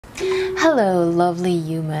Hello, lovely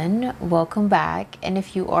human. Welcome back. And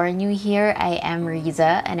if you are new here, I am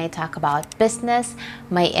Riza and I talk about business,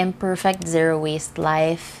 my imperfect zero waste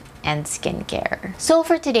life, and skincare. So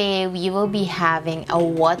for today, we will be having a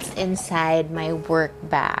what's inside my work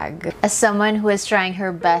bag. As someone who is trying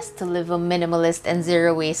her best to live a minimalist and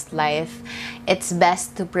zero waste life, it's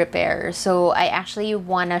best to prepare. So I actually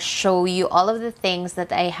want to show you all of the things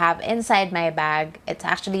that I have inside my bag. It's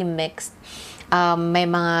actually mixed. May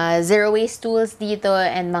mga zero waste tools dito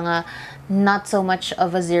and mga not so much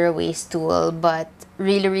of a zero waste tool, but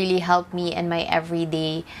really help me in my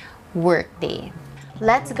everyday work day.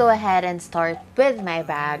 Let's go ahead and start with my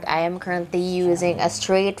bag. I am currently using a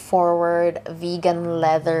straightforward vegan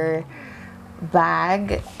leather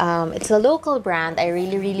bag. It's a local brand. I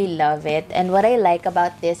really love it. And what I like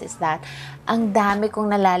about this is that ang dami kong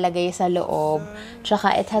nalalagay sa loob.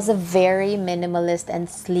 Tsaka it has a very minimalist and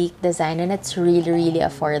sleek design and it's really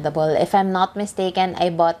affordable. If I'm not mistaken, I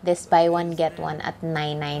bought this buy one get one at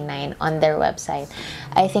 $9.99 on their website.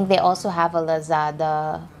 I think they also have a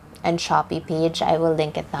Lazada and Shopee page. I will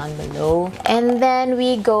link it down below. And then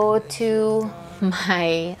we go to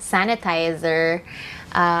my sanitizer.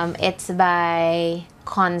 It's by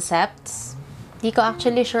Concepts. Di ko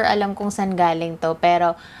actually sure alam kung saan galing to,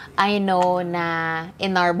 pero I know na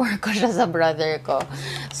inarbor ko siya sa brother ko.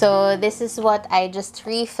 So this is what I just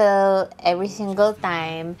refill every single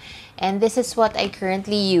time. And this is what I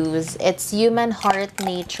currently use. It's Human Heart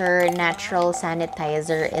Nature Natural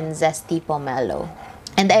Sanitizer in Zesty Pomelo.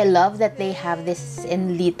 And I love that they have this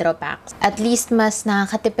in litro packs. At least mas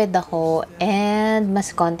nakakatipid ako and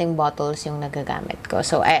mas konting bottles yung nagagamit ko.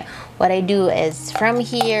 So what I do is from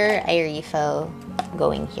here, I refill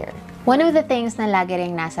going here. One of the things na lagi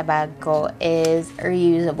ring nasa bag ko is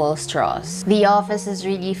reusable straws. The office is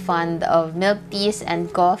really fond of milk teas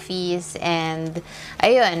and coffees and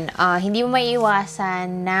ayun, hindi mo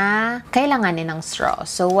maiiwasan na kailanganin ng straw.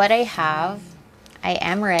 So what I have, I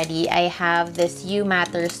am ready. I have this You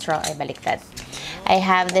Matter straw. Ay, baliktad. I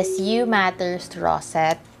have this You Matter straw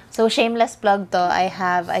set. So, shameless plug to. I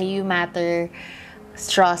have a You Matter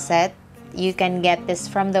straw set. You can get this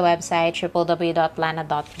from the website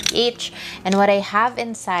www.lana.ph. And what I have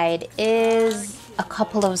inside is a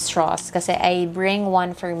couple of straws. Kasi I bring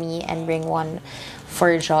one for me and bring one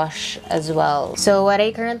for Josh as well. So, what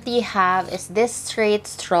I currently have is this straight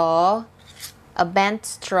straw, a bent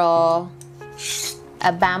straw,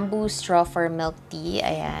 a bamboo straw for milk tea.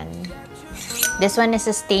 Ayan. This one is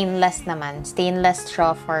a stainless naman. Stainless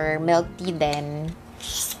straw for milk tea din.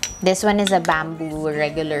 This one is a bamboo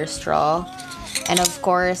regular straw. And of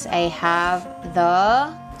course, I have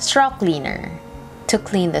the straw cleaner to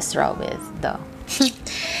clean the straw with.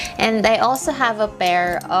 And I also have a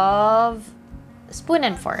pair of spoon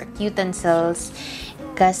and fork utensils.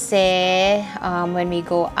 Kasi when we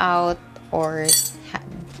go out or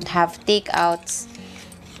have takeouts,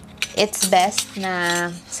 it's best na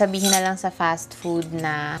sabihin na lang sa fast food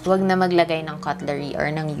na wag na maglagay ng cutlery or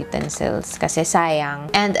ng utensils kasi sayang.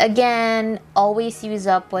 And again, always use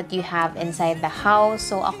up what you have inside the house.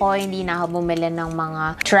 So ako, hindi na ako bumili ng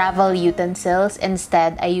mga travel utensils.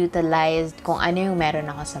 Instead, I utilized kung ano yung meron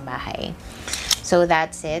ako sa bahay. So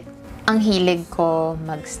that's it. Ang hilig ko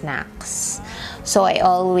mag-snacks. So I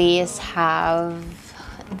always have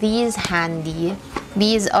these handy.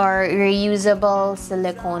 These are reusable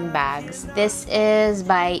silicone bags. This is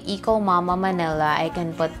by Eco Mama Manila. I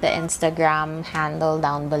can put the Instagram handle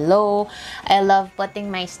down below. I love putting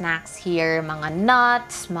my snacks here. Mga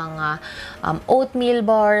nuts, mga oatmeal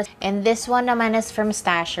bars. And this one naman is from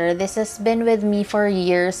Stasher. This has been with me for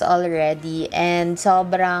years already. And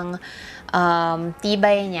sobrang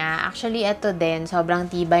tibay niya. Actually, ito din, sobrang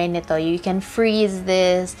tibay nito. You can freeze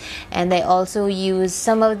this. And I also use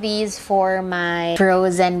some of these for my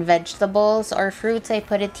frozen vegetables or fruits. I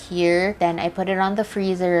put it here. Then, I put it on the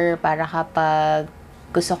freezer para kapag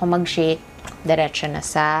gusto ko mag-shake, diretso na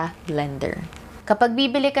sa blender. Kapag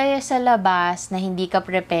bibili kayo sa labas na hindi ka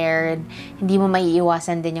prepared, hindi mo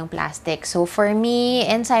maiiwasan din yung plastic. So, for me,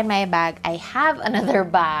 inside my bag, I have another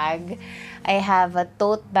bag. I have a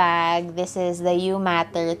tote bag. This is the You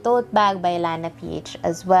Matter tote bag by Lana PH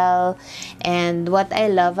as well. And what I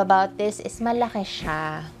love about this is malaki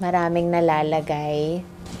siya. Maraming nalalagay.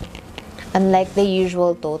 Unlike the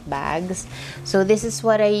usual tote bags. So this is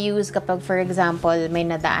what I use kapag, for example, may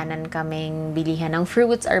nadaanan kaming bilihan ng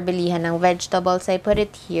fruits or bilihan ng vegetables. I put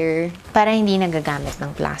it here para hindi nagagamit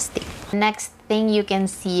ng plastic. Next thing you can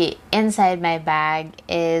see inside my bag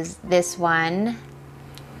is this one.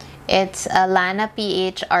 It's a Lana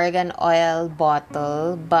PH Argan Oil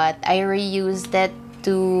bottle, but I reused it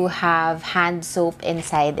to have hand soap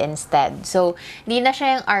inside instead. So, hindi na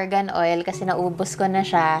siya yung argan oil kasi naubos ko na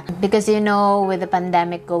siya. Because you know, with the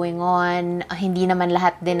pandemic going on, hindi naman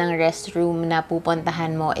lahat din ng restroom na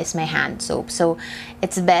pupuntahan mo is my hand soap. So,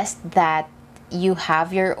 it's best that you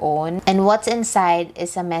have your own, and what's inside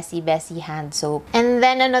is a messy Bessy hand soap. And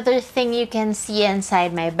then another thing you can see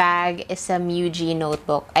inside my bag is a Muji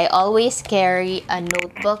notebook. I always carry a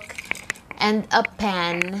notebook and a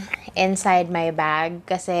pen inside my bag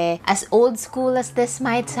kasi as old school as this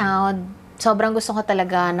might sound, sobrang gusto ko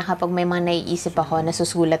talaga na kapag may mga naiisip ako,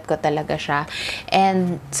 nasusulat ko talaga siya.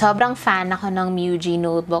 And sobrang fan ako ng Muji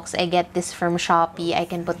notebooks. I get this from Shopee. I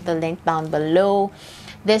can put the link down below.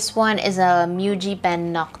 This one is a Muji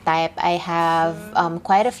pen Knock type. I have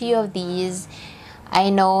quite a few of these.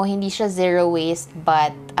 I know hindi siya zero waste,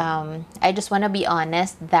 but I just want to be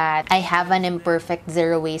honest that I have an imperfect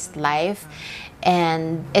zero waste life,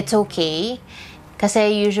 and it's okay.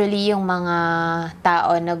 Kasi usually yung mga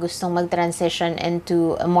tao na gustong mag-transition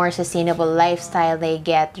into a more sustainable lifestyle, they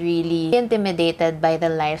get really intimidated by the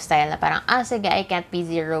lifestyle na parang, sige, I can't be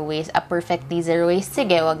zero waste, a perfectly zero waste,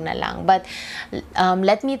 sige, wag na lang. But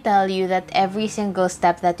let me tell you that every single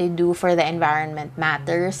step that you do for the environment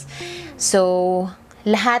matters. So,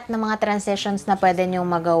 lahat ng mga transitions na pwede nyong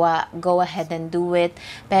magawa, go ahead and do it.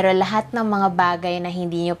 Pero lahat ng mga bagay na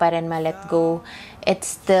hindi nyo pa rin ma-let go, it's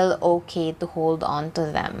still okay to hold on to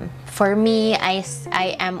them. For me, I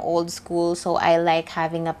am old school, so I like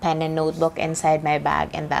having a pen and notebook inside my bag,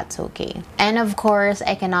 and that's okay. And of course,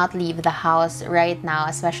 I cannot leave the house right now,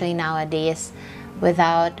 especially nowadays,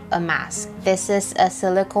 without a mask. This is a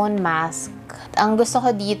silicone mask. Ang gusto ko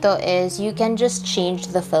dito is you can just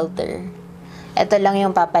change the filter. Ito lang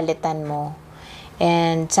yung papalitan mo.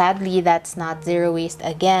 And sadly, that's not zero waste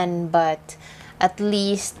again, but at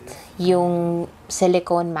least yung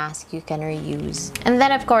silicone mask you can reuse. And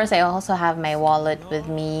then of course, I also have my wallet with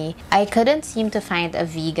me. I couldn't seem to find a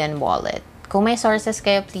vegan wallet. Kung may sources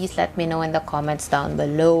kayo, please let me know in the comments down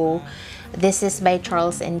below. This is by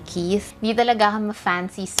Charles and Keith. Di talaga ako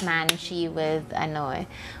ma-fancy smanchy with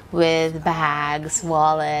with bags,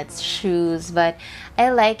 wallets, shoes, but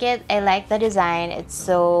I like it. I like the design. It's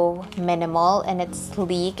so minimal and it's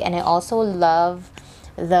sleek, and I also love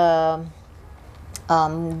the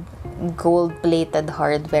gold-plated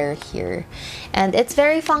hardware here, and it's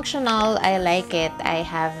very functional. I like it.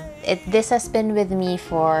 This has been with me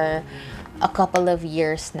for a couple of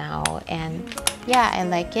years now, and yeah, I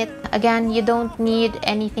like it. Again, you don't need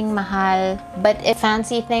anything mahal, but if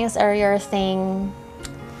fancy things are your thing,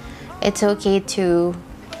 it's okay too.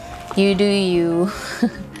 You do you.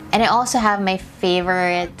 And I also have my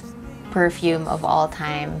favorite perfume of all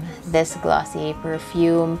time, this Glossier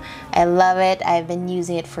perfume. I love it. I've been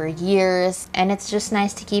using it for years, and it's just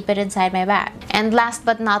nice to keep it inside my bag. And last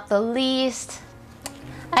but not the least,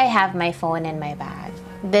 I have my phone in my bag.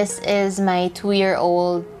 This is my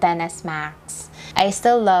 2-year-old XS Max. I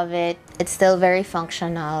still love it. It's still very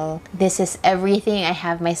functional. This is everything. I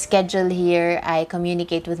have my schedule here. I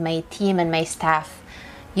communicate with my team and my staff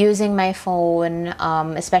using my phone,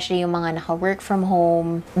 especially yung mga naka-work from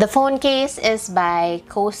home. The phone case is by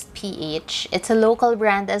Coast PH. It's a local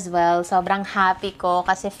brand as well. Sobrang happy ko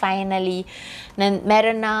kasi finally,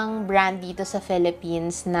 meron ng brand dito sa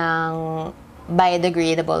Philippines ng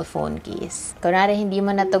biodegradable phone case. Kunwari hindi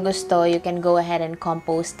mo na to gusto, you can go ahead and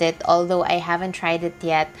compost it. Although I haven't tried it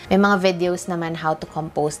yet. May mga videos naman how to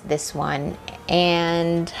compost this one.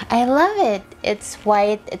 And I love it. It's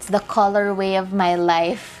white. It's the colorway of my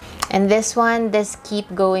life. And this one, this keep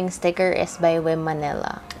going sticker is by Whim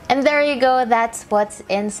Manila. And there you go. That's what's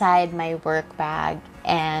inside my work bag.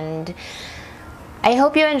 And I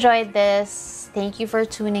hope you enjoyed this. Thank you for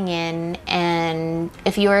tuning in, and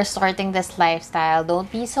if you are starting this lifestyle, don't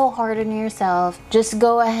be so hard on yourself. Just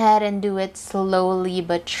go ahead and do it slowly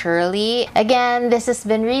but surely. Again, this has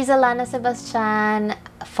been Lana Sebastian.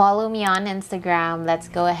 Follow me on Instagram. Let's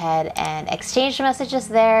go ahead and exchange messages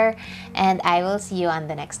there, and I will see you on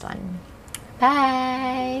the next one.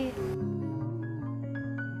 Bye!